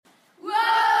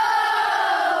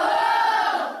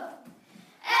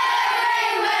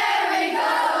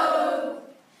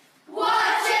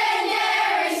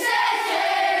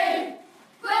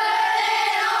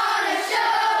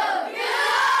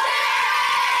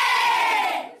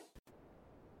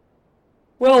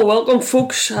Well, welcome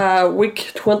folks,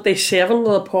 week 27 of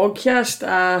the podcast,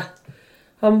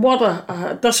 and what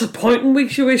a disappointing week,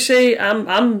 shall we say.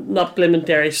 I'm not blaming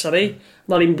Derry City, I'm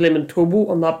not even blaming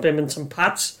Tobo, I'm not blaming St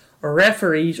Pat's, or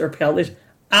referees, or penalties.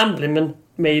 I'm blaming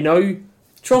me now.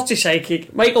 Trusty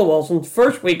sidekick, Michael Wilson,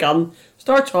 first week on,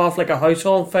 starts off like a house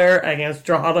on fire against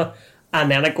Drogheda,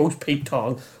 and then it goes Pete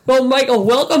Tong. Well, Michael,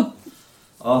 welcome.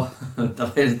 Oh,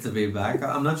 delighted to be back.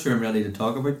 I'm not sure I'm ready to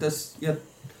talk about this yet,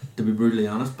 to be brutally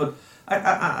honest, but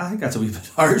I think that's a wee bit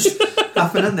harsh.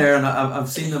 I've been in there and I've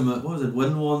seen them. What was it?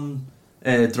 Win one,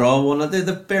 draw one.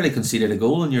 They've barely conceded a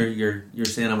goal, and you're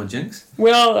saying I'm a jinx.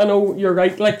 Well, I know you're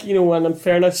right. Like, you know, and in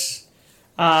fairness,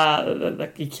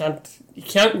 like you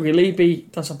can't really be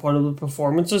disappointed with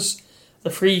performances. The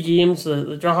three games,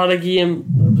 the Drogheda game,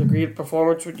 it was a great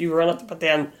performance when you were in it, but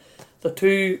then the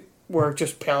two were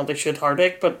just penalty shoot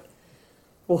heartache. But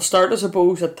we'll start, I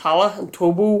suppose, at Tala and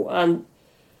Tobo, and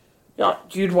yeah,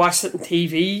 you'd watched it on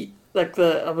TV. Like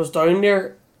I was down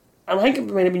there, and I think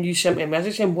it might have been you sent me a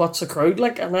message saying, "What's the crowd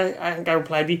like?" And I think I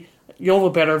replied to you, "You'll have a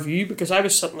better view," because I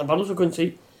was sitting in the middle, so I couldn't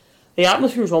see. The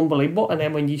atmosphere was unbelievable, and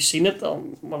then when you seen it,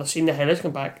 when I seen the highlights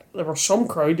come back, there was some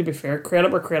crowd. To be fair,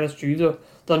 credit where credit's due.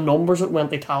 The numbers that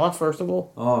went to Tala, first of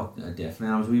all. Oh, definitely.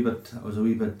 I was a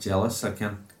wee bit jealous. I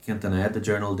can't deny it. The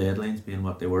journal deadlines being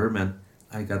what they were meant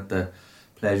I got the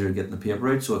pleasure of getting the paper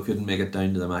out, so I couldn't make it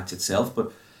down to the match itself.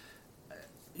 But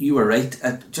you were right.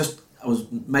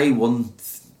 My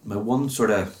one sort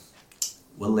of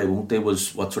will they won't they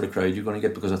was what sort of crowd you're going to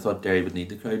get, because I thought Derry would need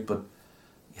the crowd, but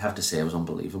you have to say it was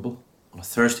unbelievable on a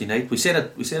Thursday night. We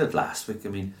said it last week. I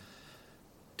mean,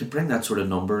 to bring that sort of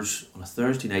numbers on a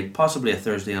Thursday night, possibly a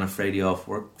Thursday and a Friday off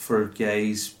work for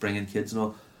guys bringing kids and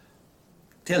all,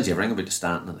 tells you everything about the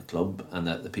standing of the club and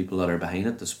the people that are behind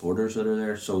it, the supporters that are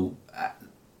there. So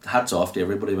hats off to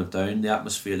everybody who went down. The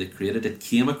atmosphere they created, it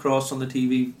came across on the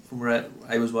TV from where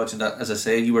I was watching that. As I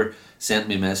say, you were sending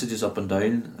me messages up and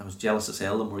down. I was jealous as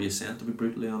hell the more you sent, to be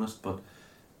brutally honest, but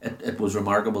it was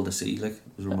remarkable to see. Like,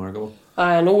 it was remarkable.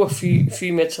 I know a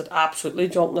few mates had absolutely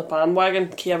jumped the bandwagon,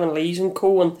 Kevin Lees and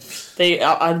co, and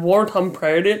I'd warned him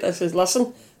prior to it. I says,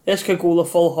 listen, this could go the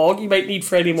full hog, you might need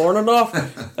Friday morning off.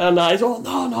 And I said, oh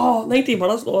no, 90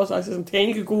 minutes lost. I said, I'm 10,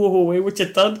 you could go the whole way, which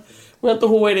it did. Went the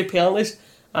whole way to penalties.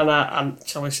 And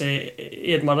shall we say,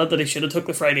 he admitted that he should have took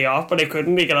the Friday off, but he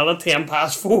couldn't. He got out at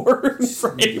 4:10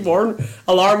 Friday morning.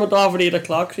 Alarm went off at 8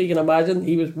 o'clock, so you can imagine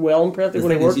he was well impressed. The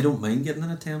thing is, you don't mind getting in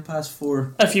at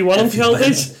 4:10 if you want him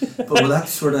penalties. But with that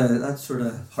sort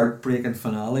of heartbreaking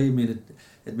finale, I mean,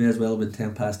 it may as well have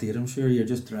been 8:10. I'm sure you're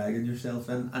just dragging yourself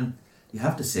in, and you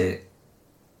have to say,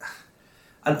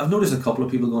 I've noticed a couple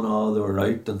of people going, "Oh, they were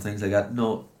out" and things like that.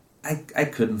 No, I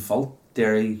couldn't fault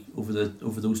Derry over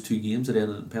those two games that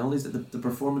ended in penalties. The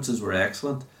performances were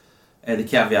excellent. The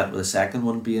caveat with the second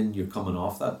one being you're coming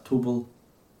off that Tobo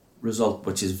result,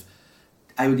 which is,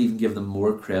 I would even give them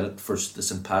more credit for the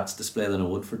St Pat's display than I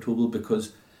would for Tobo,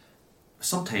 because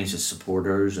sometimes as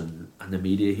supporters and the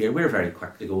media here, we're very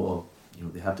quick to go, oh, you know,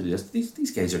 they have to do this.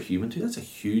 These guys are human too. That's a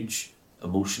huge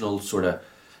emotional sort of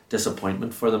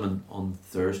disappointment for them on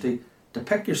Thursday. To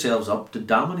pick yourselves up, to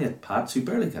dominate Pats, who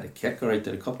barely got a kick, alright,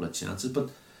 did a couple of chances, but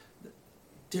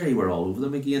Derry were all over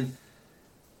them again.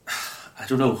 I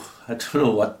don't know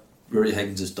what Rory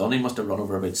Higgins has done. He must have run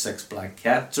over about 6 black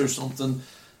cats or something.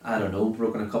 I don't know,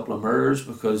 broken a couple of mirrors,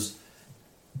 because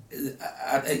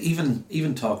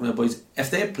even talking about boys,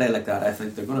 if they play like that, I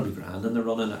think they're going to be grand in the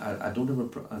running. I don't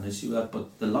have an issue with that,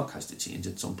 but the luck has to change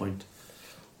at some point.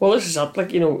 Well, this is it.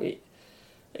 Like, you know,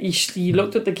 you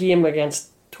looked at the game against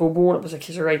Tobo, and it was a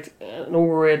case of, right, I know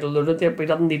we had alluded to it, we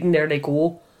didn't need an early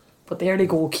goal, but the early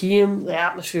goal came, the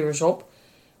atmosphere was up,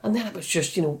 and then it was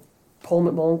just, you know, Paul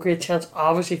McMullen, great chance,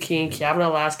 obviously Cian Kavanagh,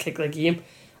 last kick of the game,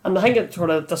 and I think it sort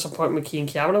of disappointed with Cian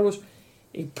Kavanagh was,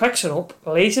 he picks it up,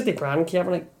 lays it to Brandon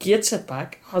Kavanagh, gets it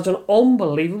back, has an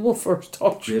unbelievable first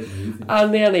touch,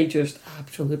 and then he just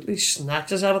absolutely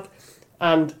snatches at it,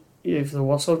 and if the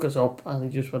whistle goes up, and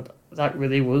he just went, that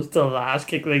really was the last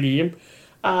kick of the game.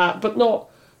 But no,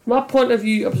 from that point of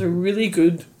view, it was a really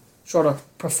good sort of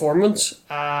performance,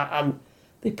 and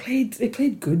they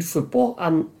played good football,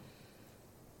 and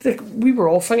we were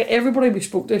all thinking, everybody we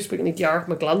spoke to, speaking to Gareth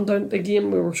McGlynn down at the game,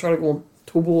 we were sort of going,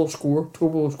 Tobo will score.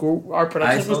 Our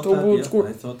prediction was Tobo will score.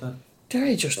 I thought that.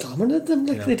 Derry just dominated them.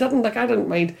 They didn't. I didn't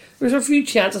mind. There was a few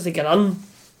chances to get in.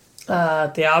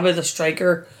 Diaby, the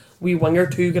striker, wee winger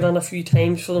too, got in a few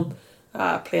times for them.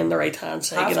 Playing the right hand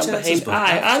side, get in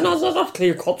behind. Not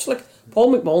clear cuts. Like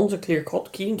Paul McMullen's a clear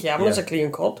cut, Cian Kavanagh's a clear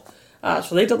cut.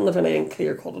 So they didn't have anything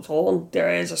clear cut at all. And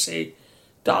Derry, as I say,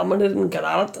 dominated and got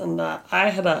at it. And I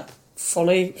had a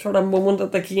funny sort of moment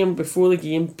at the game. Before the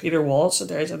game, Peter Wallace,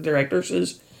 the director,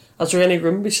 says, "Is there any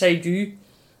room beside you?"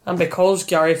 And because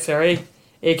Gary Ferry,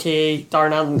 aka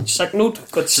Darren Allen's sick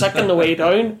note, got sick on the way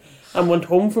down and went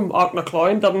home from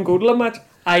Aucknaclown, didn't go to the match,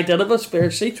 I did have a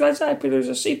spare seat. So I said, "Peter, there's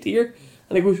a seat here."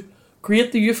 And he goes,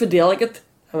 "Great, the youth delegate."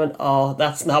 I went, "Oh,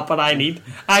 that's not what I need.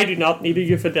 I do not need a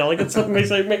youth delegate sitting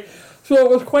beside me." So it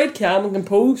was quite calm and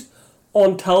composed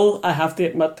until, I have to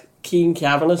admit, Keane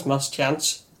Kavanagh's missed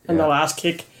chance in the last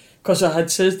kick. Because I had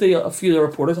said to a few of the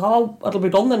reporters, "Oh, it'll be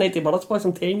done in 90 minutes, boys."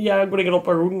 I'm telling you, I'm going to get up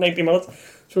a road in 90 minutes.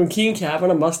 So when Keane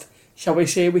Kavanagh missed, shall we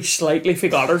say, we slightly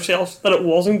forgot ourselves that it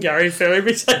wasn't Gary Ferry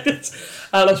beside us.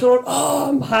 And I sort of,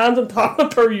 I'm hand and tapping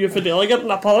per you for delegate,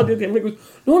 and I apologised to him. He goes,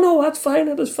 no, that's fine,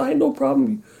 it is fine, no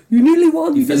problem. You nearly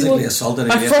won. You physically assaulted a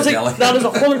delegate. That is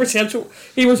 100%. So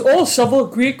he was all civil,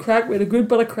 great crack. We had a good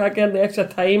bit of crack in the extra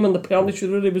time and the penalty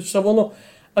shooter. He was civil. No,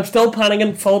 I'm still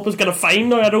panicking. Philip was going to fine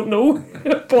now. I don't know,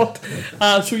 but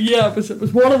so yeah, it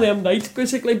was one of them nights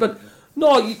basically. But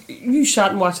no, you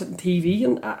sat and watched it on TV,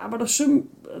 and I would assume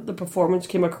the performance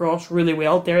came across really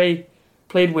well. Derry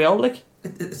played well, like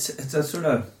it's a sort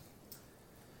of,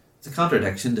 it's a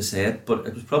contradiction to say it, but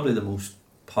it was probably the most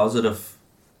positive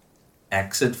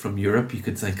exit from Europe you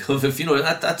could think of. If you know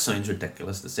that sounds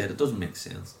ridiculous to say it doesn't make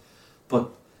sense, but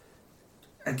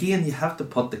again you have to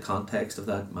put the context of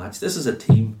that match. This is a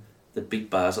team that beat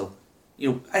Basel. You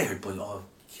know, I heard,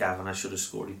 Kavanagh should have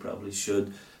scored, he probably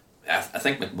should. I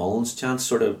think McMullen's chance,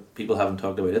 sort of, people haven't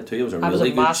talked about it too. It was a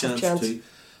really good chance too.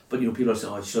 But you know, people are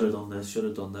saying, I should have done this, should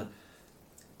have done that.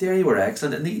 Derry were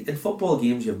excellent. In football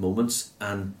games you have moments,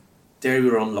 and Derry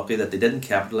were unlucky that they didn't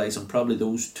capitalise on probably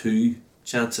those two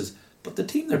chances. But the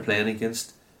team they're playing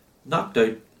against knocked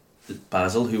out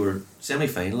Basel, who were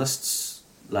semi-finalists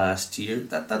last year.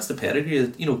 That's the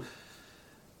pedigree. You know,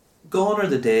 gone are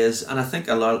the days, and I think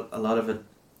a lot of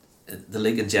it, the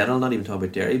league in general, not even talking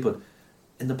about Derry, but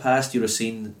in the past you'd have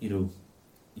seen, you know,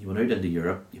 you went out into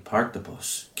Europe, you parked the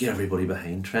bus, get everybody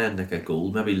behind, try and nick a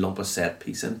goal, maybe lump a set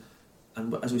piece in.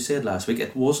 And as we said last week,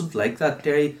 it wasn't like that.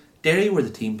 Derry were the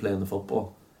team playing the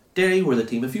football. Derry were the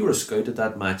team. If you were a scout at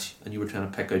that match and you were trying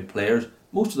to pick out players,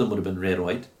 most of them would have been red or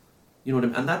white. You know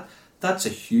what I mean? And that's a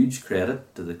huge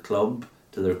credit to the club,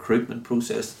 to the recruitment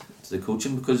process, to the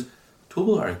coaching, because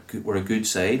Tobal were a good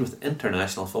side with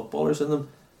international footballers in them.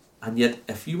 And yet,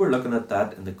 if you were looking at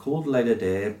that in the cold light of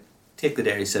day, take the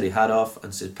Derry City hat off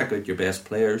and say, pick out your best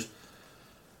players.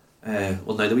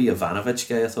 Well, now the wee Ivanovic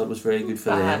guy I thought was very good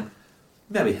for them.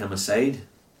 Maybe him aside,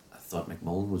 I thought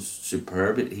McMullen was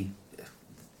superb.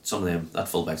 Some of them, that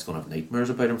fullback's going to have nightmares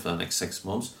about him for the next 6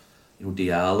 months. You know,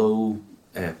 Diallo,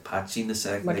 Patchy in the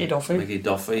second, Mickey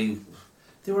Duffy.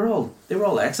 They were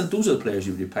all excellent. Those are the players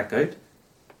you would pick out,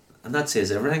 and that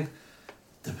says everything.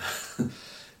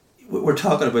 We're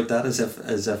talking about that as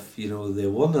if you know they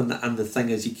won, and the thing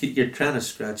is, you're trying to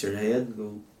scratch your head and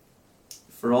go,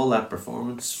 for all that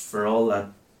performance, for all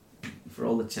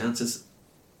the chances,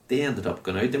 they ended up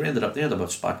going out. They ended up a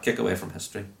spot kick away from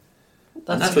history.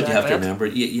 That's what you have to remember.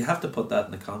 You have to put that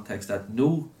in the context that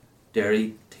no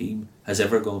Derry team has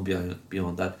ever gone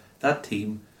beyond that. That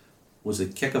team was a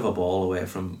kick of a ball away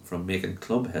from making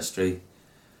club history,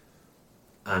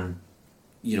 and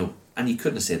you know, and you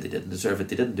couldn't have said they didn't deserve it.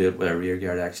 They didn't do it with a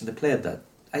rearguard action. They played that.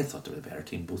 I thought they were a better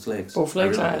team both legs.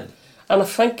 And I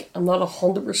think I'm not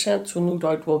 100%, so no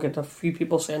doubt we'll get a few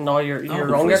people saying, "No, you're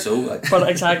wrong there." So. But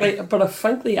exactly, but I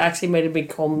think they actually might have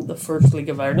become the first League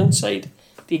of Ireland side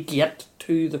to get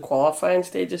to the qualifying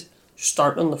stages,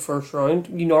 starting the first round.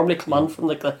 You normally come in from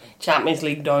like the Champions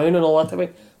League down and all that type of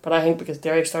thing. But I think because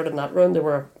Derry started in that round, they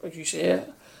were, as you say,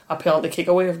 a penalty kick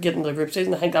away of getting to the group stage.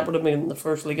 And I think that would have been the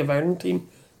first League of Ireland team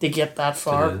to get that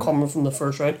far coming from the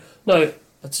first round. Now,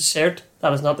 it's a cert.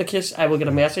 That is not the case. I will get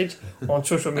a message on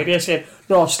social media saying,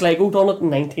 "No, Sligo done it in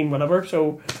 19 whatever."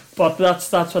 So, but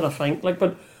that's what I think. Like,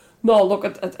 but no, look,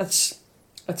 it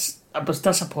was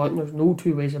disappointing. There's no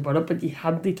two ways about it. But you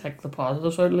had to take the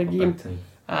positives out of the game,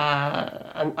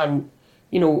 and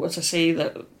you know, as I say,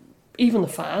 that even the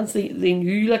fans they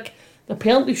knew, like, the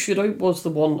penalty shootout was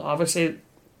the one. Obviously,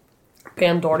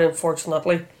 Ben Doherty,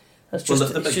 unfortunately.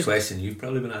 The big question you've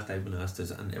probably been asked, I've been asked,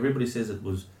 is, and everybody says it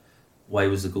was, why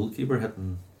was the goalkeeper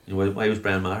hitting? You know, why was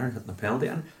Brian Maher hitting the penalty?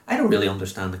 And I don't really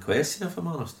understand the question, if I'm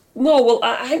honest. No, well,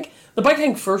 I think the big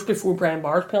thing first before Brian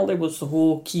Maher's penalty was the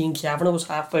whole Keane Kavanagh was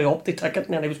halfway up the ticket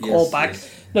and then he was called back. Yes.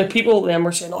 Now people then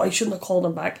were saying, "Oh, he shouldn't have called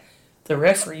him back." The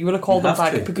referee would have called him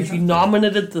back because you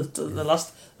nominated the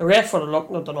list. The ref would have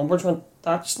looked at the numbers and went,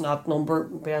 "That's not number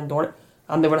Ben Doherty."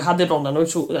 and they would have had it on the note,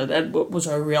 so it was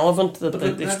irrelevant that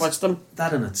they switched them.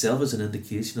 That in itself is an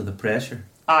indication of the pressure.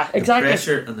 Exactly. The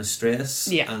pressure and the stress,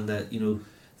 and the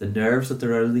nerves that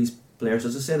there are of these players.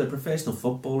 As I say, they're professional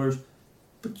footballers,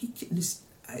 but you can't.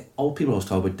 All people always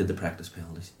talk about did the practice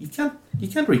penalties. You can't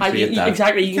recreate that.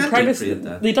 Exactly, you can practice. Recreate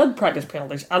that. They did practice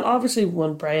penalties, and obviously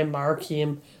when Brian Maher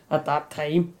came at that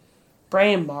time,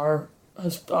 Brian Maher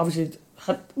has obviously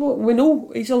had. Well, we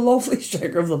know he's a lovely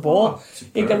striker of the ball.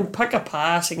 He can pick a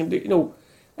pass. He can do.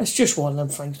 It's just one of them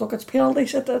things. Look, it's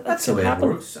penalties. That's the way it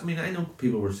works. I mean, I know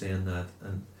people were saying that,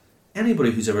 and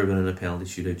anybody who's ever been in a penalty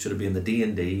shootout should have been in the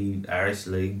D&D, Irish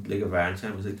League, League of Ireland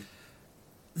Champions League.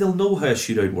 They'll know how a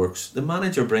shootout works. The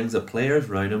manager brings the players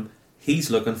round him. He's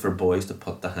looking for boys to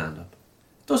put the hand up.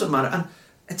 Doesn't matter. And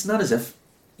it's not as if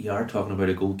you are talking about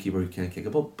a goalkeeper who can't kick a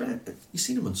ball. You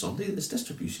seen him on Sunday. His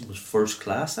distribution was first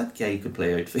class. That guy could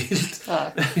play outfield.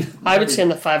 I would say in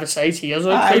the 5-a-side he is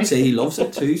outfield. I would say he loves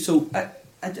it too. So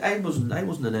I wasn't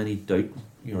in any doubt,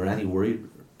 or any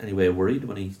way worried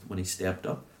when he stepped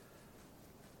up.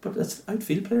 But that's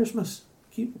outfield players must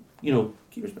keepers.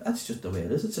 That's just the way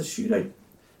it is. It's a shootout.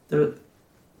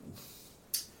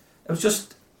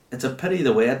 It's a pity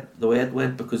the way it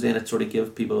went, because then it sort of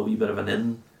gave people a wee bit of an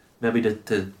in, maybe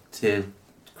to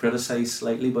criticise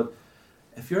slightly. But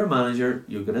if you're a manager,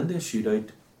 you get into a shootout,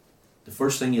 the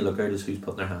first thing you look at is who's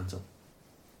putting their hands up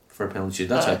for a penalty shoot.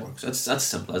 That's how it works. That's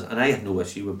simple as. And I have no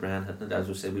issue with Brian hitting it. As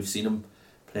we say, we've seen him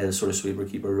play the sort of sweeper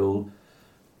keeper role.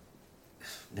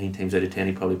 9 times out of 10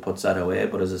 he probably puts that away.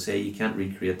 But as I say, you can't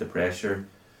recreate the pressure.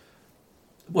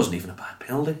 It wasn't even a bad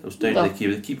penalty. It was down to the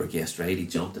keeper. The keeper guessed right. He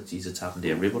jumped it. Jeez, it's happened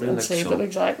to everybody.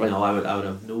 Exactly. I would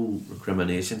have no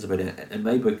recriminations about it. In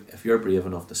my book, if you're brave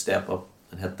enough to step up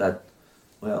and hit that,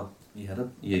 well, you hit it.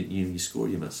 You score,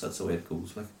 you miss. That's the way it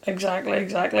goes. Like.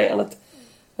 Exactly. And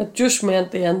it just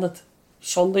meant then that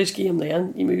Sunday's game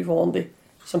then you move on to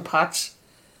St. Pat's.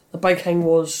 The big thing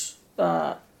was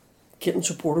getting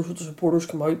supporters. Would the supporters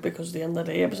come out, because at the end of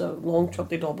the day it was a long trip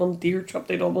to Dublin, dear trip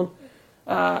to Dublin.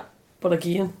 But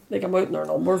again, they come out in their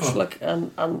numbers,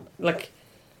 and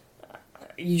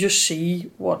you just see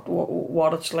what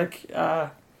it's like.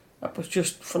 It was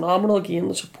just phenomenal. Again,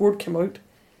 the support came out,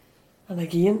 and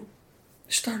again,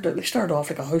 they started off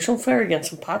like a house on fire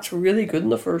against St. Pat's. Were really good in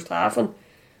the first half, and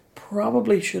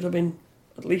probably should have been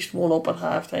at least 1 up at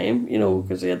half time.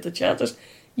 Because they had the chances.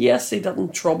 Yes, they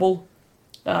didn't trouble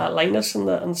Linus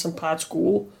in St. Pat's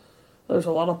goal. There's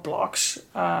a lot of blocks,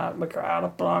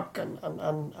 McGrath block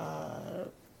and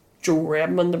Joe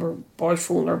Redmond. They were boys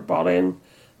throwing their body in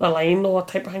the line, all that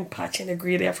type of thing, patching a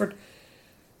great effort.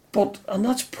 And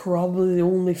that's probably the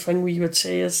only thing we would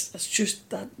say is it's just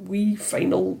that wee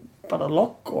final bit of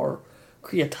luck or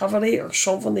creativity or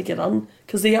something they get in,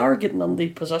 because they are getting in the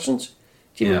positions.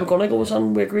 Jimmy McGonigal was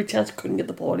in with a great chance, couldn't get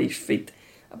the ball at his feet.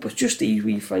 It was just these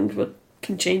wee things that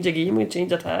can change a game, can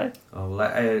change a tie. Oh,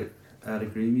 well, I'd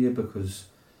agree with you, because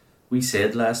we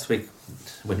said last week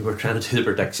when we were trying to do the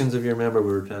predictions, if you remember,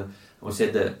 we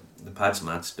said that the Pats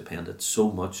match depended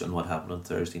so much on what happened on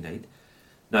Thursday night.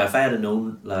 Now, if I had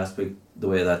known last week the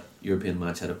way that European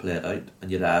match had played out,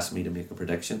 and you'd asked me to make a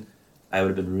prediction, I would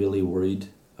have been really worried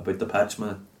about the Pats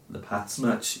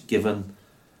match, given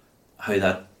how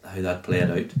that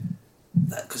played out.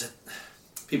 Because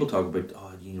people talk about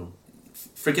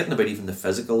forgetting about even the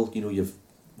physical. You've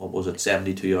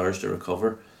 72 hours to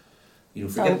recover. We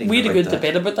had a good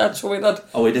debate about that, so we did.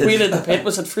 Oh, we did. We did the debate.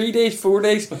 Was it 3 days, 4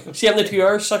 days, 72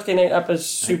 hours, 69 up is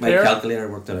super. My calculator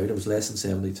worked it out. It was less than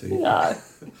 72. Yeah.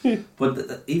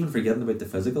 But even forgetting about the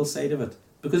physical side of it,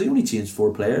 because he only changed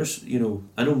 4 players. I know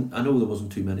there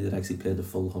wasn't too many that actually played the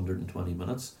full 120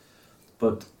 minutes,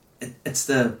 but it's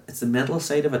the mental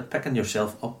side of it, picking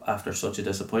yourself up after such a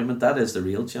disappointment. That is the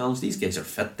real challenge. These guys are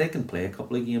fit. They can play a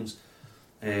couple of games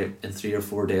in 3 or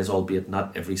 4 days, albeit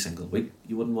not every single week.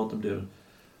 You wouldn't want them doing it.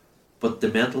 But the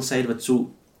mental side of it,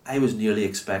 so I was nearly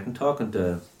expecting, talking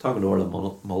to Orla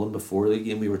Mullen before the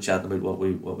game, we were chatting about what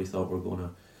we thought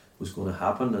was going to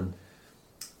happen,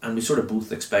 and we sort of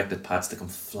both expected Pats to come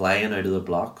flying out of the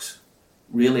blocks,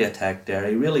 really attack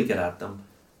Derry, really get at them.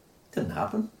 Didn't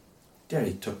happen.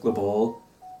 Derry took the ball.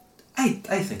 I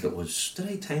think it was, did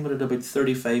I time it at about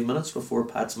 35 minutes before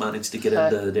Pats managed to get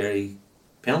into the Derry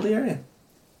penalty area?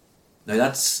 Now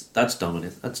that's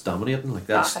dominating. That's dominating. Like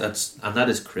that's and that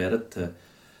is credit to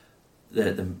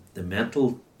the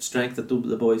mental strength that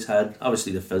the boys had.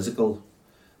 Obviously the physical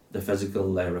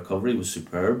recovery was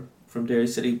superb from Derry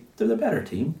City. They're the better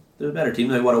team.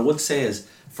 Now what I would say is,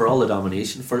 for all the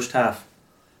domination first half,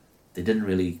 they didn't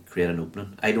really create an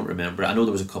opening. I don't remember. I know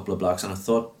there was a couple of blocks, and I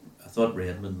thought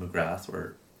Redmond and McGrath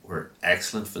were were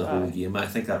excellent for the whole game. I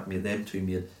think that them two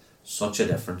made such a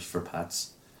difference for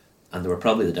Pats, and they were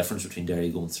probably the difference between Derry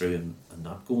going through and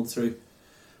not going through.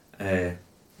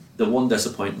 The one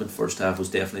disappointment first half was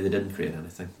definitely they didn't create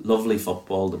anything. Lovely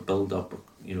football, the build up,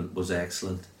 was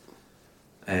excellent.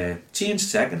 Changed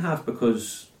second half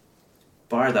because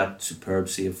bar that superb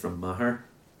save from Maher,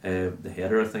 the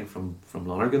header I think from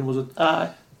Lonergan, was it?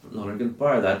 Lonergan.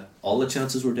 Bar that, all the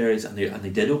chances were Derry's, and they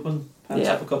did open Pats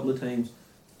up a couple of times.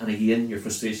 And again, your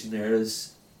frustration there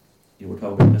is, we're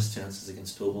talking about missed chances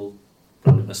against Tobal,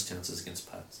 probably missed chances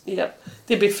against Pats. Yeah,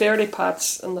 to be fair to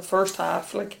Pats in the first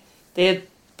half, they had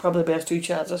probably the best two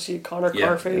chances. Connor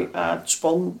Carfey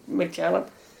spun McJanet,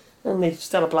 and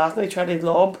instead of blasting, they tried to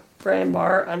lob Brian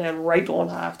Barr, and then right on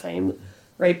half time,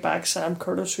 right back Sam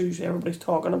Curtis, who's everybody's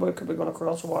talking about, could be going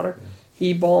across the water.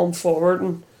 He bombed forward,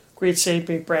 and great save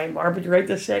by Brian Barr. But you're right,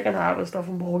 the second half was stuff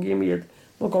in ball game. You had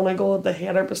McGonigal, the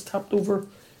header was tipped over.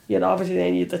 You had obviously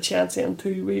then you had the chance then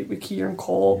too with Kieran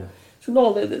Cole. So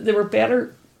no, they were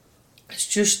better. It's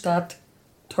just that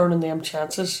turning them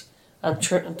chances and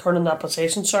turning that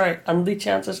possession, and the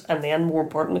chances, and then more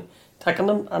importantly, taking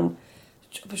them. And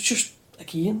it was just,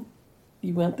 again,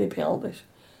 you went to penalties.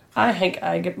 I think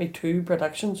I get me two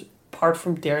predictions, apart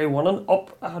from Derry winning.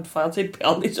 I had fancied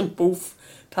penalties in both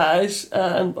ties,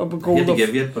 and I would go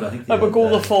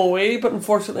the full way, but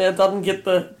unfortunately I didn't get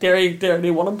the Derry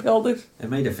winning penalties. In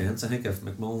my defence, I think if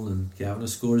McMullen and Kavanagh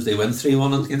scores, they win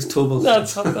 3-1 against Tobal.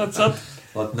 That's it.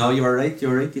 But no, you were right.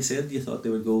 You said you thought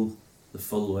they would go the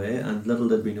full way, and little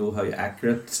did we know how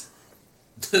accurate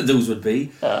those would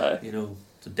be.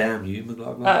 So damn you,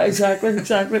 McLaughlin. Exactly. It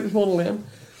was one of them.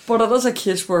 But it is a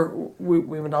case where we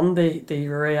went on the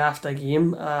Uri after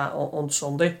game on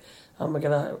Sunday, and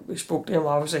we spoke to him.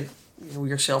 Obviously,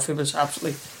 yourself, he was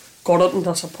absolutely gutted and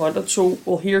disappointed. So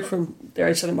we'll hear from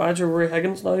Derry City manager Rory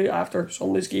Higgins now after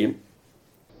Sunday's game.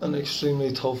 An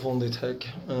extremely tough one to take,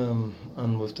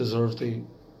 and we've deserved to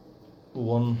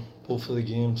won both of the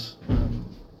games,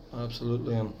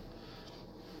 absolutely, and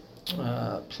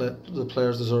the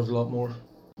players deserve a lot more.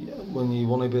 Yeah, when you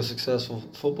want to be a successful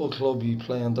football club, you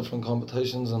play in different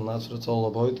competitions, and that's what it's all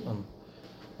about. And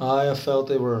I felt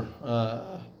they were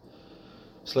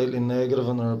slightly negative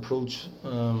in their approach,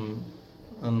 and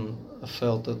I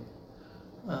felt that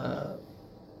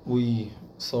we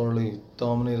thoroughly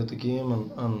dominated the game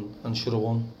and should have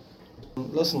won.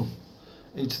 Listen,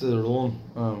 each to their own.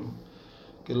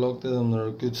 Good luck to them. They're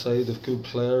a good side, they've good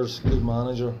players, good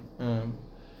manager.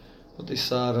 But they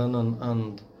sat in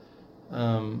and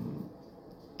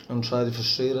tried to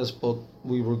frustrate us, but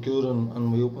we were good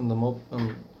and we opened them up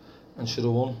and should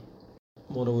have won.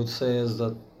 What I would say is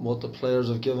that what the players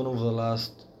have given over the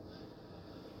last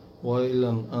while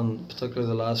and particularly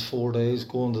the last 4 days,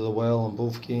 going to the well in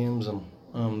both games,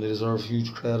 and they deserve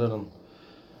huge credit, and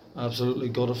absolutely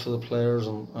gutted for the players,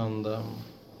 and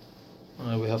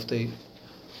we have to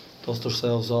dust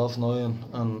ourselves off now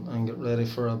and get ready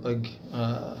for a big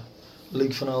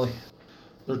league finale.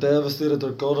 They're devastated,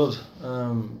 they're gutted,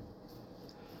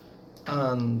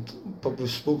 but we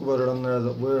spoke about it in there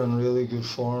that we're in really good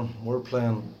form. We're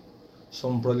playing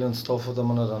some brilliant stuff at the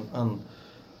minute, and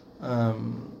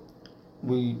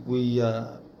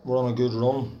we're on a good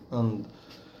run, and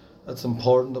it's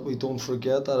important that we don't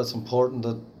forget that. It's important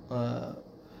that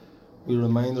we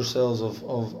remind ourselves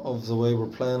of the way we're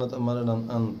playing at the minute,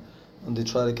 and they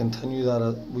try to continue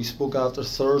that. We spoke after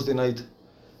Thursday night,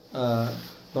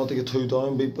 not to get too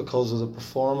downbeat because of the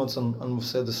performance, and we've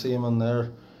said the same in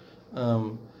there.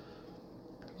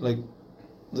 Like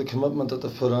the commitment that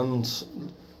they've put in,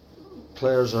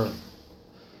 players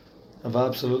have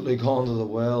absolutely gone to the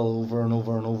well over and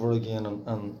over and over again,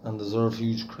 and deserve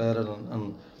huge credit,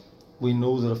 and we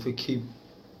know that if we keep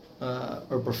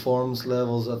our performance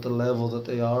levels at the level that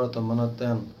they are at the minute,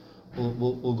 then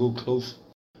we'll go close.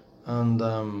 And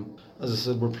as I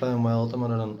said, we're playing well at the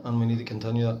minute, and we need to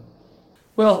continue that.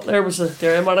 Well, there was the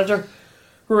Derry manager,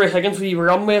 Rory Higgins. We were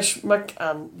on with Mick,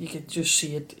 and you could just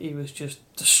see it. He was just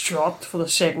distraught for the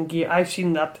second game. I've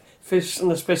seen that face in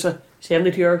the space of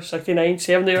 72 hours, 69,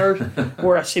 70 hours,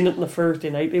 where I seen it on the Thursday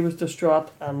night. He was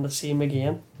distraught, and the same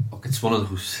again. Look, it's one of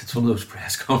those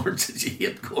press conferences you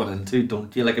hate going into,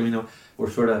 don't you? We're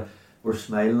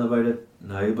smiling about it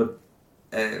now, but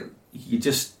you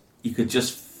could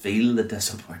just feel the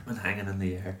disappointment hanging in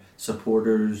the air.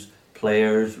 Supporters,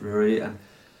 players, Rory, and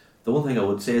the one thing I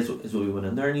would say is we went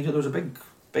in there, and there was a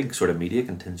big sort of media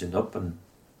contingent up, and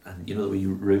the wee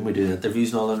room we do the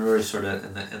interviews and all, and Rory sort of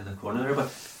in the corner there.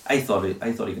 But I thought he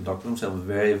conducted himself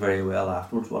very, very well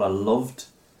afterwards. What I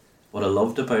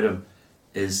loved about him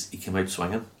is he came out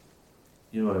swinging.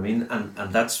 You know what I mean?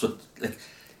 And that's what,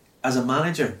 as a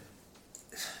manager,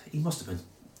 he must have been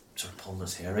sort of pulling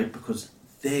his hair out because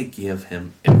they gave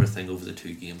him everything over the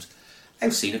 2 games.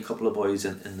 I've seen a couple of boys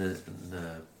in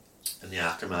the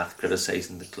aftermath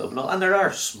criticising the club and all, and there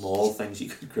are small things you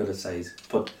could criticise,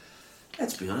 but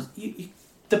let's be honest,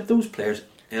 those players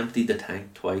emptied the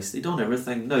tank twice. They done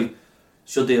everything. Now,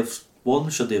 should they have won?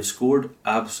 Should they have scored?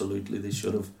 Absolutely, they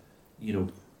should have.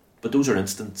 But those are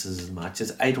instances in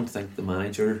matches. I don't think the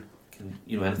manager can,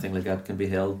 anything like that can be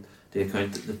held to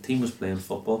account. The team was playing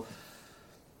football.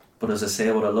 But as I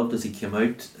say, what I loved is he came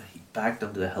out, he backed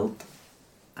them to the hilt,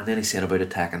 and then he said about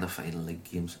attacking the final league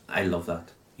games. I love that.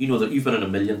 You know that you've been in a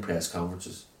million press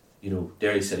conferences.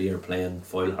 Derry City are playing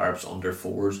foil harps under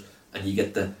 4s, and you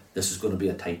get this is going to be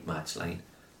a tight match line.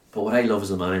 But what I love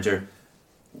as a manager,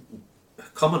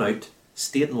 coming out,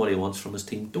 stating what he wants from his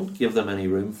team, don't give them any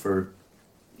room for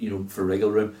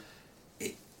wriggle room.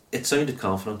 It sounded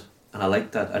confident, and I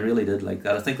liked that. I really did like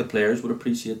that. I think the players would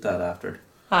appreciate that after.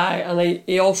 Aye, and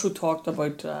he also talked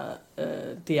about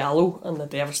Diallo and the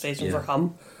devastation for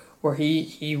him, where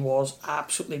he was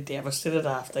absolutely devastated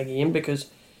after the game because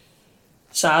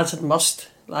Sads had missed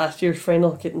last year's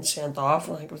final, getting sent off.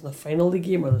 I think it was in the final of the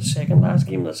game or the second last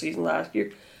game of the season last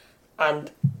year,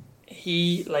 and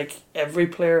he, like every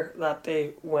player that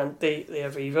day, went the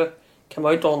Aviva, came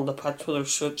out on the pitch with their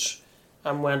suits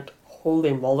and went,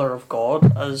 "Holy Mother of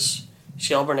God," as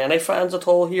Shelburne any fans at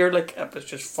all here, like it was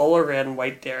just full of red and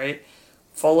white Derry,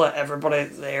 full of everybody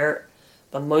there,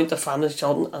 the amount of fans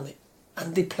chanting,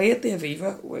 and they play at the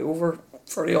Aviva way over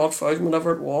 30-odd thousand,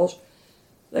 whatever it was.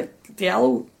 Like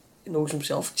Diallo knows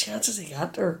himself, chances he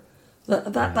got there.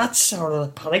 That's sort of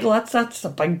the pinnacle. That's the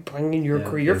big thing in your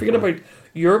career. Forget about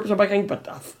Europe's a big thing, but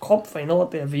a cup final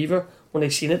at the Aviva when they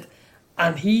seen it,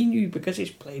 and he knew because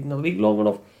he's played in the league long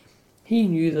enough. He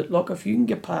knew that look, if you can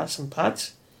get past some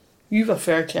Pats, you've a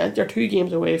fair chance. You're 2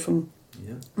 games away from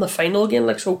the final again.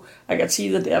 Like so, I could see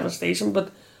the devastation,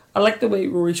 but I like the way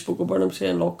Rory spoke about him,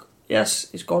 saying, "Look, yes,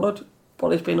 he's got it, but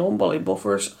he's been unbelievable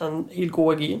for us, and he'll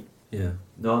go again." Yeah,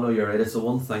 no, you're right. It's the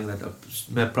one thing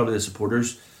that probably the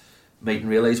supporters mightn't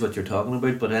realise what you're talking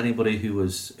about, but anybody who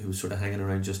was sort of hanging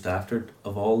around just after it,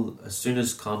 as soon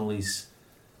as Connolly's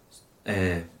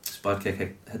spot kick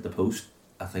hit the post,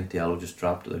 I think Diallo just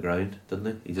dropped to the ground,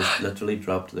 didn't he? He just literally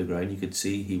dropped to the ground. You could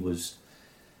see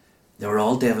they were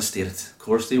all devastated. Of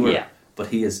course they were. Yeah. But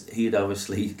he had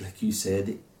obviously, like you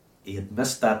said, he had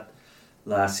missed that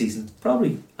last season,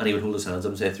 probably, and he would hold his hands up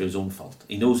and say through his own fault.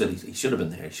 He knows that he should have been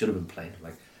there, he should have been playing.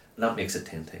 And that makes it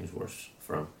 10 times worse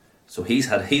for him. So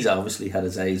he's obviously had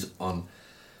his eyes on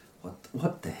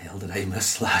what the hell did I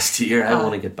miss last year? I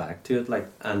want to get back to it.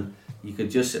 And you could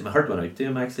just, my heart went out to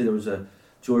him actually. There was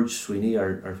George Sweeney,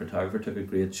 our photographer, took a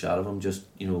great shot of him just,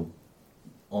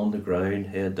 on the ground,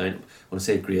 head down. When I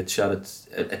say great shot,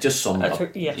 it just summed up.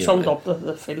 Summed up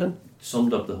the feeling.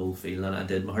 Summed up the whole feeling, and I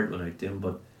did. My heart went out to him,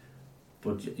 but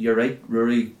you're right,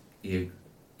 Rory. You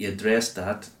addressed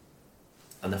that,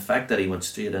 and the fact that he went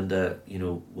straight into,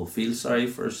 we'll feel sorry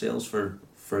for ourselves for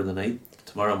the night.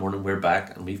 Tomorrow morning we're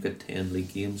back, and we've got 10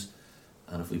 league games,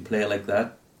 and if we play like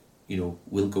that,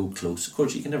 we'll go close. Of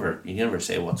course, you can never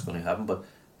say what's going to happen, but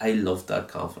I love that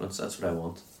confidence. That's what I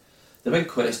want. The big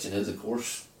question is, of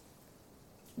course,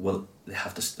 well, they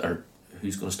have to start.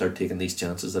 Who's going to start taking these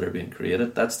chances that are being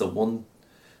created? That's the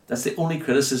only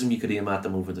criticism you could aim at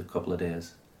them over the couple of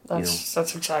days. That's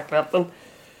exactly it. And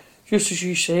just as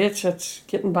you say, it's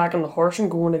getting back on the horse and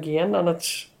going again, and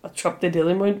it's a trip to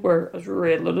Dalymount where, as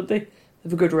Ray alluded to, they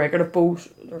have a good record of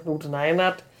both. There's no denying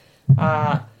that.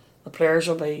 The players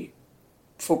will be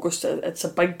focused. It's a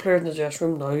big player in the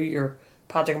dressing room now. You're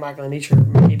Patrick McElhinney, your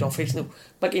Mickey Duffy's.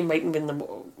 Mickey mightn't been the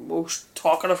most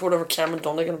talkative, whatever, Cameron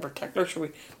Donegan in particular, so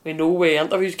we know we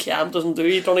interviews Cam doesn't do.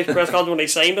 He's done his press conference when he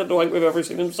signed it. I don't think we've ever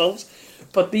seen him since.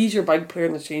 But these are big players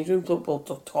in the change room. People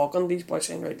talking, these boys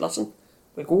saying, right, listen,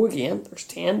 we go again. There's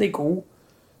 10 they go.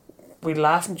 We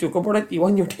laugh and joke about it. You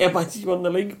won your 10 matches, you won the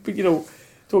league. But,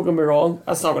 don't get me wrong,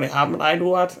 that's not going to happen. I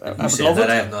know that. I would love it.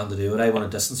 I have nothing to do with it. I want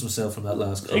to distance myself from that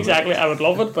last comment. Exactly, I would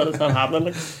love it, but it's not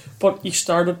happening. But you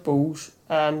started Bowes,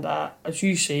 and as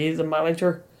you say, the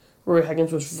manager, Rory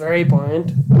Higgins, was very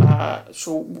buoyant.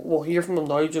 So we'll hear from him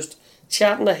now, just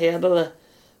chatting ahead of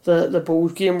the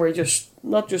Bowes game, where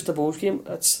not just the Bowes game,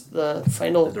 it's the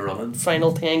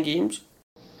final 10 games.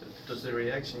 Does the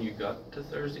reaction you got to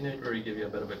Thursday night really give you a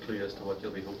bit of a clue as to what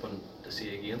you'll be hoping to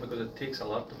see again? Because it takes a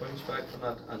lot to bounce back from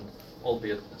that, and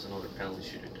albeit it's another penalty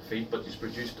shootout defeat, but you've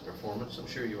produced the performance I'm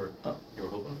sure you were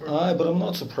hoping for. Aye, but I'm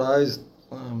not surprised.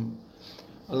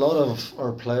 A lot of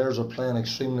our players are playing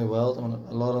extremely well. I mean,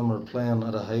 a lot of them are playing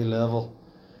at a high level,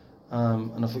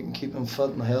 and if we can keep them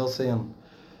fit and healthy and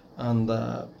and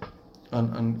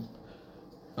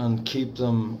keep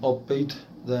them upbeat,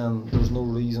 then there's no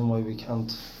reason why we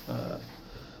can't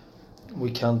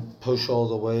push all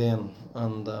the way,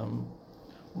 and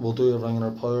we'll do everything in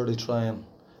our power to try and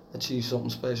achieve something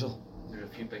special. There are a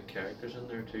few big characters in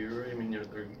there too, Rory. I mean, you're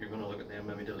going to look at them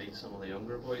maybe to lead some of the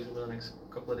younger boys over the next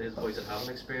couple of days, boys that haven't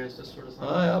experienced this sort of thing.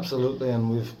 Aye, absolutely, and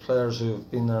we've players who have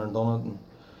been there and done it, and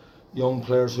young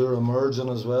players who are emerging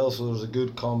as well, so there's a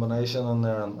good combination in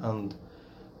there, and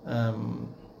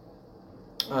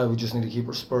we just need to keep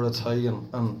our spirits high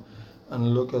and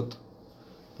look at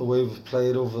the way we've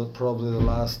played over probably the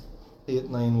last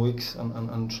 8-9 weeks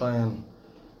and try and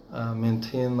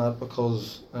maintain that,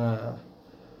 because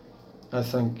I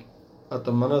think at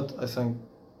the minute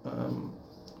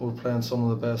we're playing some of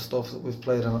the best stuff that we've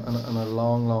played in a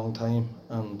long time,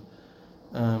 and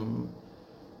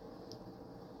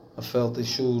I felt they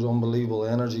showed unbelievable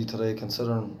energy today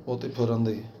considering what they put on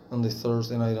the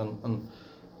Thursday night, and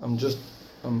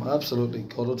I'm absolutely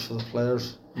gutted for the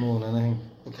players more than anything,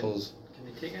 because can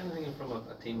you take anything from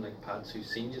a team like Pats who's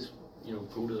seen you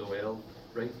go to the well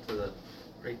right to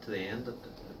the end at the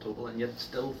total, and yet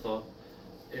still thought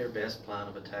their best plan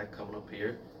of attack coming up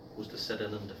here was to sit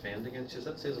in and defend against you?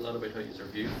 That says a lot about how you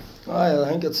view. I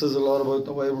think it says a lot about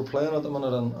the way we're playing at the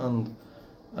minute,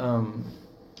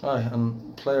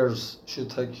 and players should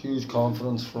take huge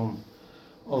confidence from.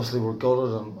 Obviously, we're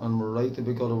gutted, and we're right to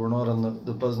be gutted. We're not in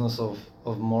the business of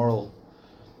moral,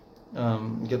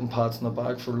 getting pats in the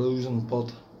back for losing,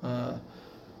 but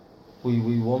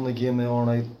we won the game the other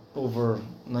night over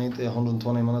 90,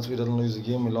 120 minutes. We didn't lose the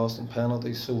game. We lost in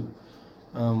penalties, so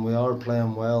we are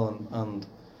playing well, and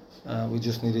we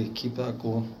just need to keep that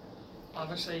going.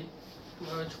 Obviously,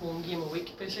 it's one game a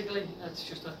week basically. It's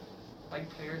just a big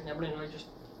players and everything now just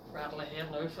rattle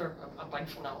ahead now for a big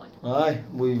finale. Aye,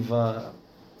 we've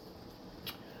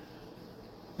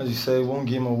as you say, one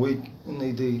game a week. We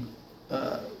need to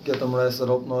get them rested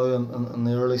up now in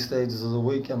the early stages of the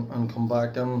week, and come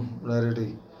back in ready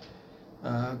to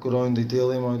go down to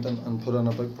Dalymount and put in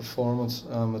a big performance.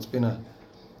 It's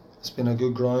been a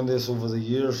good ground this over the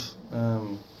years.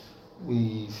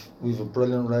 We've a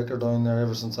brilliant record down there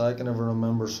ever since I can ever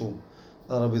remember, so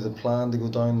that'll be the plan, to go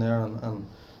down there and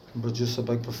produce a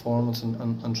big performance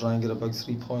and try and get a big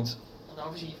 3 points. And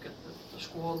obviously you've got the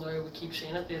squad now, we keep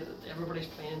saying it, everybody's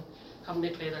playing, haven't they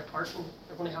played their part, and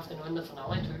they're going to have to know in the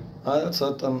finale too. Aye, that's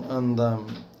it, and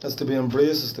it's to be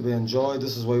embraced, it's to be enjoyed.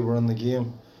 This is why we're in the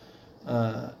game.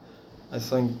 I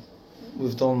think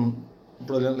we've done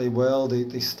brilliantly well.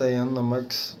 They stay in the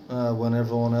mix when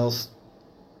everyone else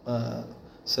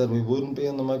said we wouldn't be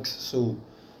in the mix, so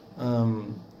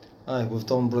we've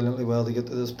done brilliantly well to get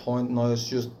to this point. Now it's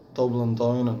just doubling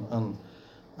down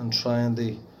and trying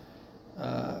to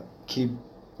keep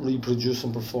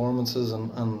reproducing performances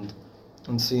and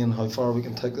seeing how far we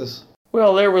can take this.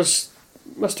 Well, there was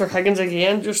Mr. Higgins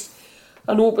again. Just,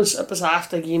 I know it was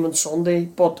after the game on Sunday,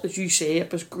 but as you say,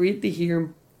 it was great to hear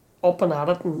him up and at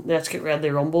it, and let's get ready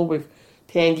to rumble. We've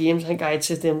 10 games. I think I had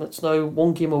said to him it's now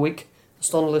one game a week. It's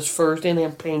done on this Thursday and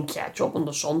then playing catch up on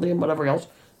the Sunday and whatever else.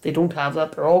 They don't have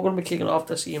that. They're all going to be kicking off at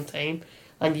the same time.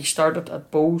 And you start it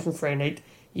at Bows on Friday night.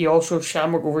 You also have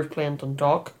Shamrock Rovers playing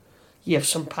Dundalk. You have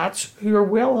St. Pat's who are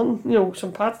well, and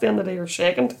St. Pat's at the end of the day are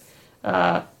second.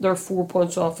 They're 4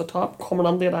 points off the top, coming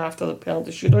under it after the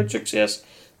penalty shootout success.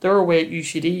 They're away at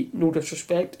UCD, no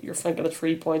disrespect. You're thinking of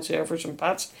 3 points there for St.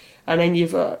 Pat's. And then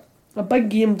you've a big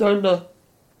game down the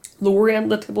lower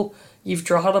end of the table. You've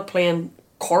Drogheda playing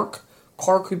Cork.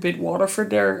 Cork, who beat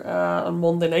Waterford there on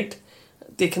Monday night.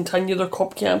 They continue their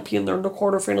cup campaign. They're in the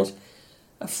quarterfinals.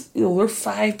 They're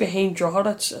 5 behind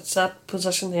Drogheda. It's that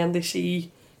position then they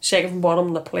see second from bottom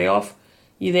in the playoff.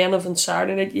 You then have on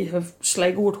Saturday night you have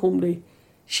Sligo at home to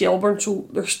Shelbourne. So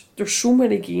there's so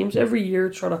many games every year.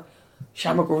 It's sort of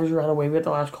Shamrock Rovers ran away with the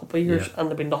last couple of years, and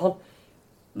they've been nothing.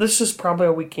 This is probably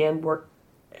a weekend where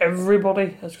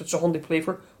everybody has got something to play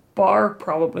for. Bar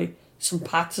probably St.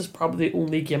 Pat's is probably the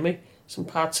only gimme. St.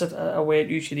 Pat's away at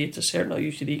UCD. It's a certain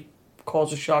UCD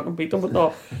cause a shock and beat them, but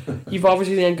no. You've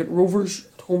obviously then got Rovers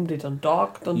at home to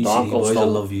Dundalk. Dundalk UCD boys, I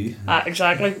love you.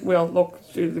 Exactly. Well,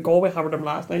 look, the Galway hammered them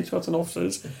last night, so that's enough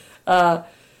says.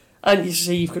 And you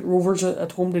see you've got Rovers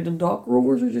at home to Dundalk.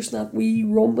 Rovers are just not wee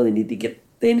rumble. They need to get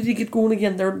going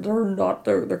again.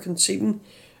 They're conceding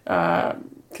a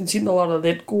lot of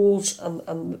late goals,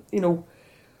 and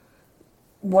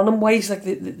one of them ways like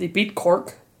they beat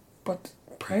Cork, but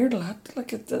prior to that,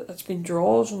 like it's been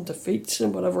draws and defeats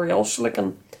and whatever else. Like,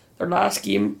 and their last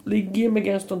league game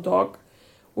against Dundalk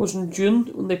was in June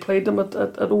when they played them at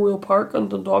Oriel Park, and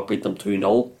Dundalk beat them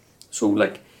 2-0. So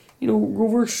like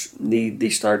Rovers, they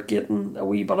start getting a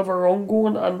wee bit of a run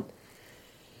going.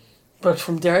 But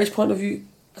from Derry's point of view,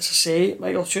 as I say,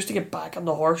 Michael, it's just to get back on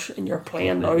the horse, and you're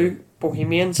playing now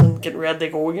Bohemians and getting ready to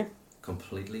go again.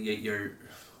 Completely. You're,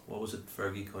 what was it,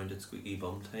 Fergie coined it squeaky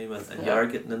bum time, and you are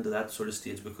getting into that sort of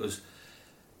stage because,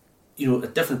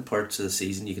 at different parts of the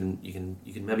season you can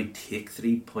maybe take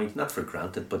 3 points, not for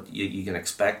granted, but you can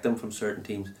expect them from certain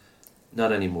teams.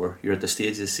 Not anymore. You're at the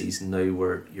stage of the season now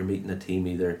where you're meeting a team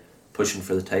either pushing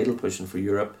for the title, pushing for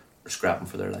Europe, or scrapping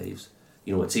for their lives.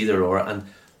 It's either or, and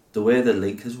the way the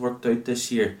league has worked out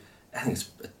this year, I think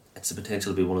it's the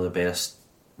potential to be one of the best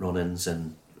run-ins,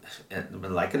 and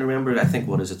I can remember, I think,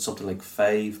 something like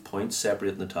 5 points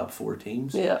separating the top 4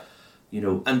 teams. Yeah.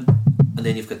 And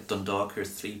then you've got Dundalk who are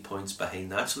 3 points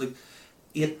behind that, so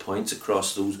 8 points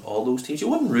across all those teams. You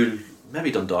wouldn't rule, maybe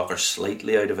Dundalk are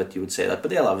slightly out of it, you would say that, but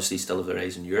they'll obviously still have their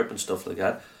eyes in Europe and stuff like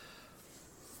that.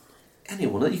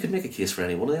 You could make a case for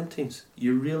any one of them teams.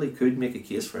 You really could make a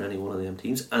case for any one of them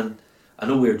teams. And I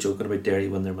know we're joking about Derry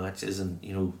win their matches and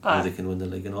how they can win the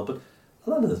league and all, but a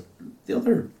lot of the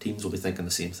other teams will be thinking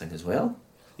the same thing as well.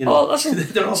 Listen,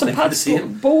 they're all thinking the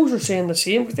same. Bows are saying the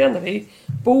same. At the end of the day,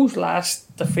 Bows'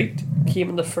 last defeat came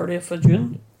on the 30th of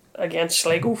June against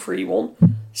Sligo 3-1.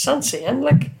 Since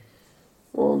then,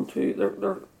 1, 2,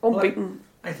 they're unbeaten.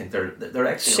 I think they're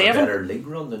actually on a better league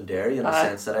run than Derry in the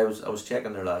sense that I was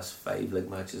checking their last 5 league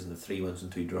matches and the 3 wins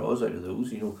and 2 draws out of those.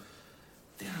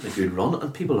 They're on a good run,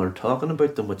 and people aren't talking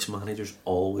about them, which managers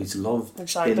always love.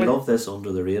 Exactly. They love this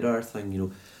under the radar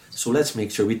thing, So let's make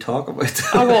sure we talk about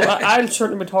them. I'll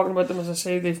certainly be talking about them. As I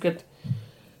say, they've got,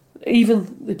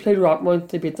 even they played Rockmount,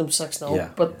 they beat them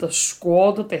 6-0. But the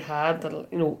squad that they had,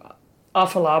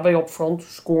 Afalabi up front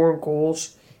scoring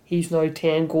goals. He's now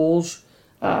 10 goals,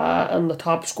 and the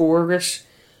top scorer, Chris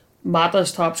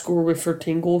Mata's top scorer with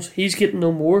 13 goals. He's getting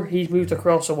no more. He's moved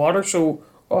across the water, so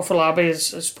Afalabi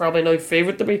is probably now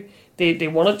favourite to be. They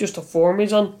wanted just to form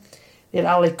he's on. They had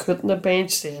Ali Coote on the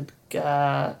bench. They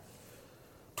had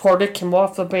Tordick came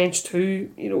off the bench too.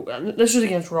 And this was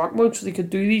against Rockmount, so they could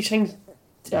do these things.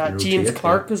 James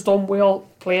Clark has done well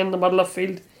playing in the middle of the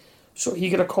field, so he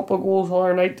got a couple of goals the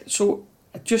other night. So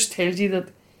it just tells you that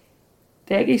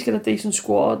Deggy's got a decent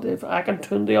squad. If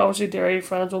Akintunde, obviously Derry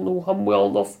fans don't know him well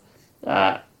enough.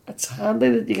 It's handy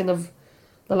that you can have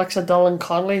the likes of Dylan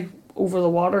Connolly over the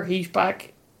water. He's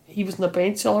back. He was on the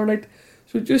bench the other night.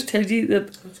 So it just tells you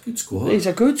that it's a good squad. There's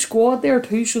a good squad there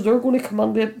too, so they're going to come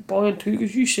on that buoyant too,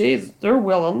 because you say they're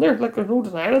well in there. There's no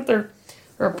denying it. They're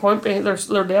a point behind.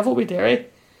 They're level with Derry,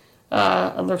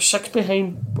 and they're 6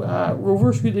 behind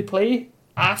Rovers, who they play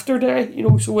after Derry.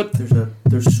 So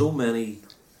there's so many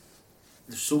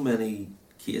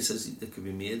cases that could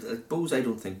be made. Like Bows, I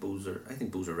think Bows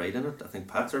are right in it. I think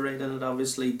Pats are right in it.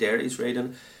 Obviously, Derry's right in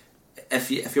it.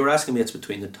 If you were asking me, it's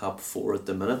between the top 4 at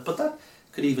the minute, but that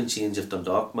could even change if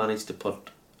Dundalk managed to put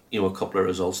a couple of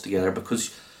results together,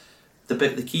 because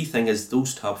the key thing is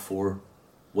those top 4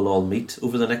 will all meet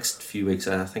over the next few weeks.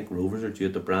 And I think Rovers are due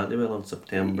at the Brandywell on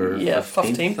September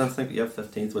 15th. I think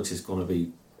 15th, which is going to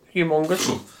be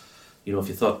humongous. If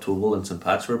you thought Toval and St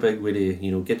Pat's were big, would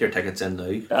you get your tickets in now?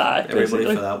 Everybody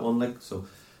basically. for that one, so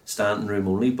standing room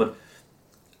only. But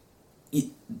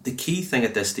the key thing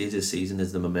at this stage of the season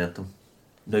is the momentum.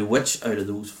 Now, which out of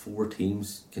those 4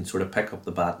 teams can sort of pick up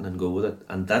the baton and go with it?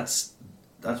 And that's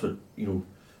what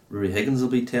Rory Higgins will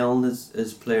be telling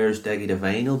his players. Deggy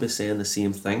Devine will be saying the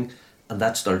same thing, and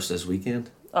that starts this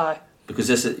weekend. Aye. Because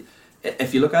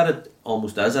if you look at it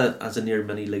almost as a near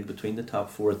mini league between the top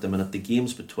 4 at the minute, the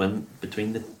games between the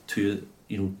two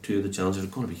of the challengers are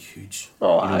going to be huge.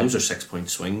 Those are 6 point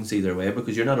swings either way,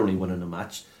 because you're not only winning a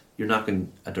match, you're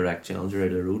knocking a direct challenger out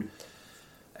of the road.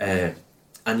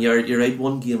 And you're right,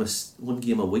 one game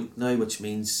a week now, which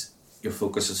means your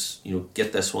focus is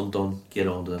get this one done, get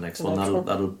on to the next one.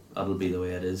 That'll be the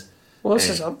way it is. Well, this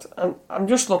is it. And I'm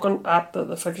just looking at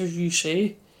the fixtures you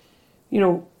say.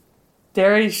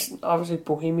 Derry's obviously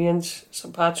Bohemians,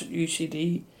 St Pat's at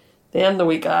UCD. Then the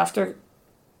week after,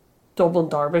 Dublin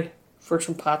Derby for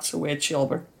St Pat's away at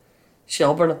Shelburne.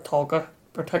 Shelburne and Tolka,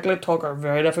 particularly Tolka, are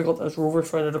very difficult, as Rovers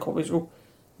found out a couple weeks ago.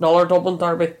 Another Dublin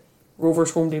Derby,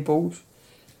 Rovers home to Bows,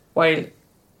 while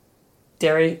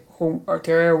Derry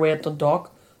away at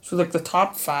Dundalk. So the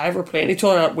top 5 are playing each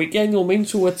other that weekend.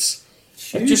 So it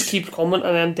just keeps coming,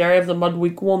 and then Derry have the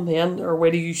midweek one, then are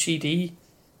away to UCD,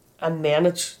 and then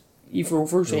it's Eve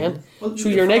Rovers then. Well, so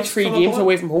your next 3 games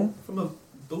away from home. From a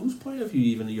Bows point of view,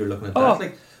 even you're looking at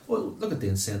that. Look at the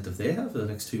incentive they have for the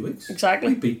next 2 weeks. Exactly.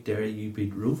 You beat Derry, you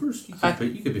beat Rovers. You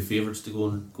could be favourites to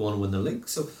go and win the league.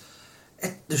 So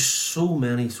there's so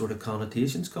many sort of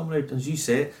connotations coming out. As you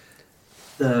say,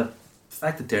 the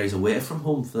fact that Derry's away from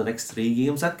home for the next 3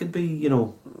 games, that could be, you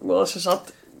know... Well, this is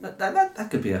it. That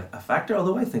could be a factor,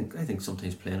 although I think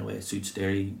sometimes playing away suits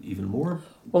Derry even more.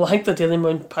 Well, I think the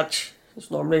Dalymount pitch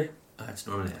is normally It's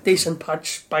normally decent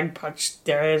pitch, big pitch.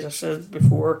 Derry, as I said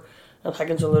before, and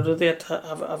Higgins alluded to it,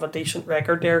 have a decent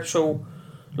record there. So,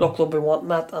 look, they'll be wanting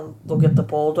that, and they'll get the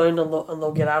ball down, and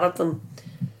they'll get at it. And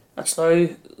it's now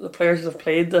the players that have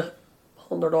played the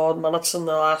 100 odd minutes in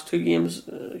the last 2 games.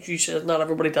 As you said, not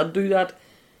everybody did do that,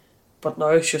 but now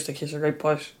it's just a case of, right,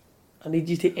 boys, I need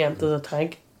you to empty the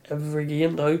tank every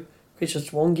game now, because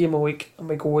it's 1 game a week and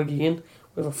we go again.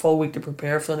 We have a full week to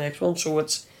prepare for the next one, so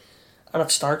it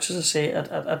starts, as I say,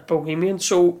 at Bohemian.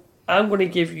 So I'm going to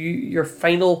give you your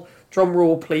final drum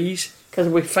roll, please, because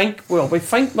we think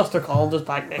Mr. Collins is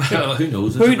back next week. Who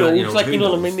knows? Who knows? You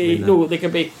know what I mean? They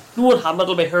could be. No one have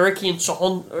it'll be Hurricane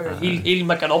Son, or he'll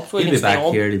make it up so he can be stay back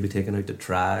on. here. He'll be taking out the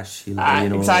trash.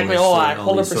 Exactly.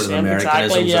 100%.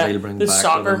 Exactly. Yeah.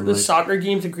 The soccer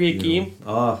game's a great game.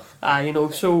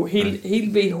 So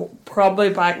he'll be probably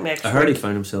back next week. I heard he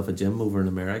found himself a gym over in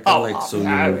America.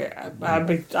 I'd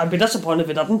be disappointed if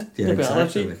he didn't. Yeah, to be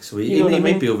honest. exactly. So he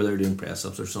might be over there doing press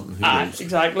ups or something. Who knows?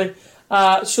 Exactly.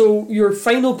 So your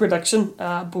final prediction: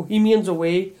 Bohemians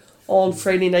away on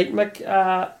Friday night, Mick.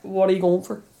 What are you going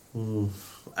for?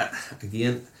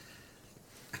 Again,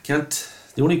 I can't.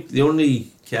 The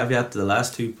only caveat to the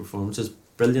last 2 performances,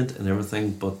 brilliant and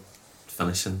everything, but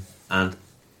finishing. And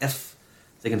if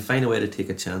they can find a way to take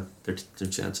a chance, their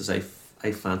chances, I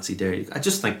fancy Derry. I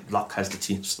just think luck has to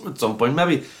change them at some point.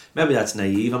 Maybe that's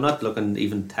naive. I'm not looking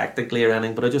even tactically or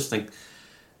anything, but I just think,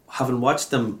 having watched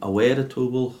them away to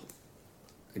Tobal,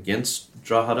 against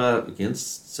Drogheda,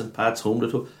 against St Pat's, home to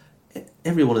Tobal,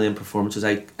 every one of them performances,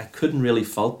 I couldn't really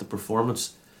fault the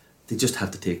performance. They just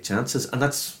have to take chances, and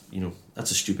that's the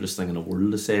stupidest thing in the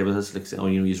world to say. But it's like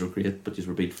saying, you were great, but you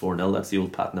were beat 4-0. That's the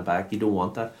old pat in the back. You don't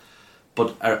want that.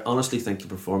 But I honestly think the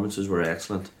performances were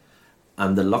excellent,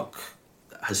 and the luck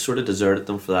has sort of deserted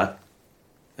them for that,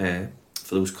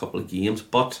 for those couple of games.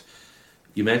 But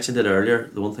you mentioned it earlier,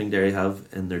 the one thing Derry have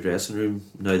in their dressing room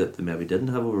now that they maybe didn't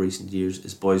have over recent years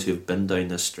is boys who have been down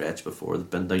this stretch before. They've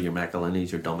been down your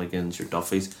McElhinnys, your Dummigans, your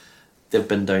Duffys. They've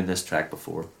been down this track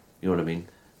before. You know what I mean?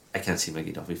 I can't see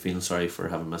Mickey Duffy feeling sorry for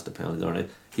having missed a penalty the other night.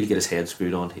 He'll get his head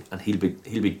screwed on, and he'll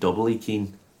be doubly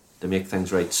keen to make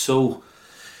things right. So,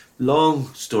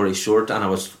 long story short, and I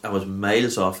was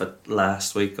miles off it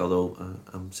last week, although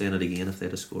I'm saying it again, if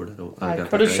they'd have scored it, I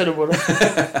could have, should have, would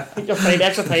have. I think you'll find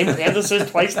extra time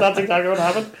penalties twice, that's exactly what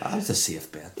happened. That's a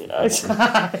safe bet.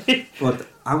 But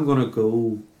I'm gonna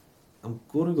go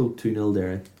 2-0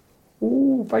 Derry.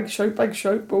 Oh, big shout.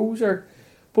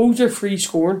 Bows are free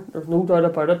scoring, there's no doubt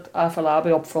about it.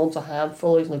 Afalabi up front's a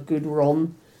handful, he's in a good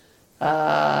run.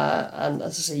 And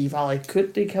as I say, Valley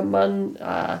Could come in.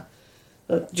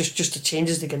 Just the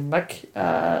changes they can make,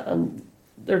 and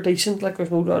they're decent, like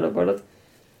there's no doubt about it.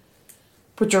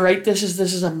 But you're right, this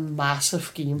is a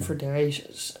massive game for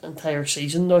Derry's entire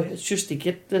season now. It's just to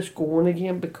get this going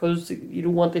again, because you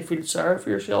don't want to feel sorry for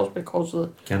yourselves because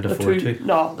of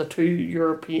the two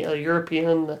European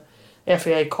and the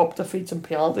FAI Cup defeats and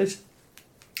penalties.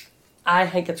 I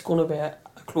think it's going to be a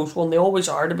close one. They always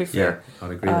are, to be fair. Yeah,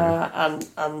 I'd agree.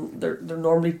 And they're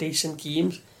normally decent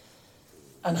games.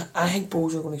 And I think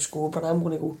Bows are going to score, but I'm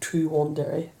going to go 2-1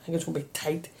 Derry. I think it's going to be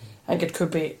tight. I think it could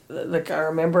be, like I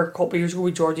remember a couple of years ago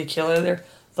with Georgie Kelly there,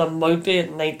 the amount of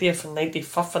 90th and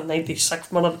 95th and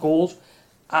 96th minute goals.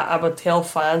 I would tell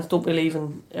fans, don't be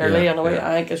leaving early anyway.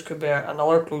 I think this could be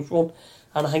another close one,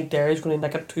 and I think Derry's going to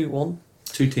nick it 2-1.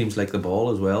 2 teams like the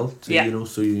ball as well. So,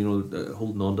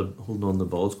 holding on to the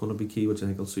ball is going to be key, which I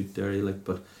think will suit Derry.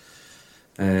 But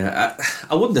I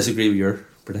wouldn't disagree with your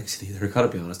prediction either. I gotta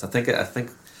be honest. I think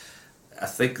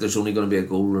there's only going to be a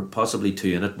goal, or possibly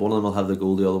 2 in it. One of them will have the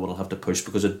goal, the other one will have to push,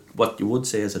 because what you would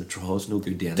say is a draw is no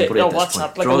good to anybody at this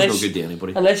point. Draw is no good to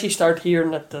anybody. Unless you start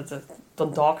hearing that the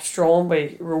Dundalk's drawn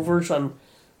by Rovers and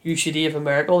UCD of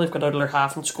America, they've got out of their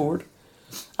half and scored.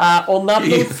 On that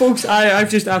note, folks, I've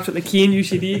just absolutely caned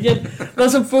UCD again.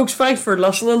 Listen, folks, thanks for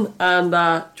listening, and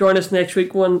join us next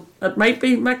week when it might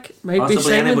be Mick, might be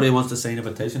Simon. Anybody wants to sign a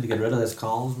petition to get rid of this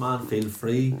Collins man, feel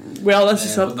free. Well, this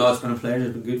is something. No, it's been a pleasure.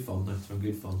 It's been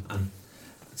good fun. And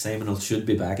Simon should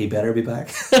be back. He better be back.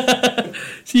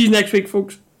 See you next week,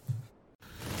 folks.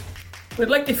 We'd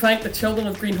like to thank the children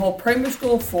of Greenhall Primary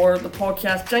School for the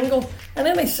podcast jingle, and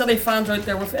any City fans out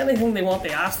there with anything they want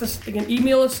to ask us, they can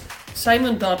email us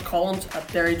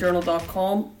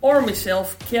simon.collins@derryjournal.com or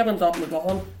myself,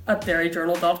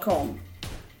 kevin.mcgowan@derryjournal.com.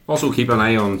 Also keep an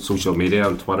eye on social media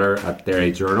on Twitter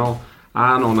 @derryjournal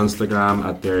and on Instagram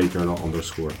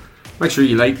 @derryjournal_. Make sure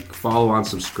you like, follow and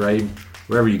subscribe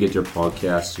wherever you get your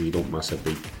podcasts so you don't miss a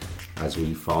beat as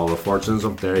we follow the fortunes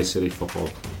of Derry City Football.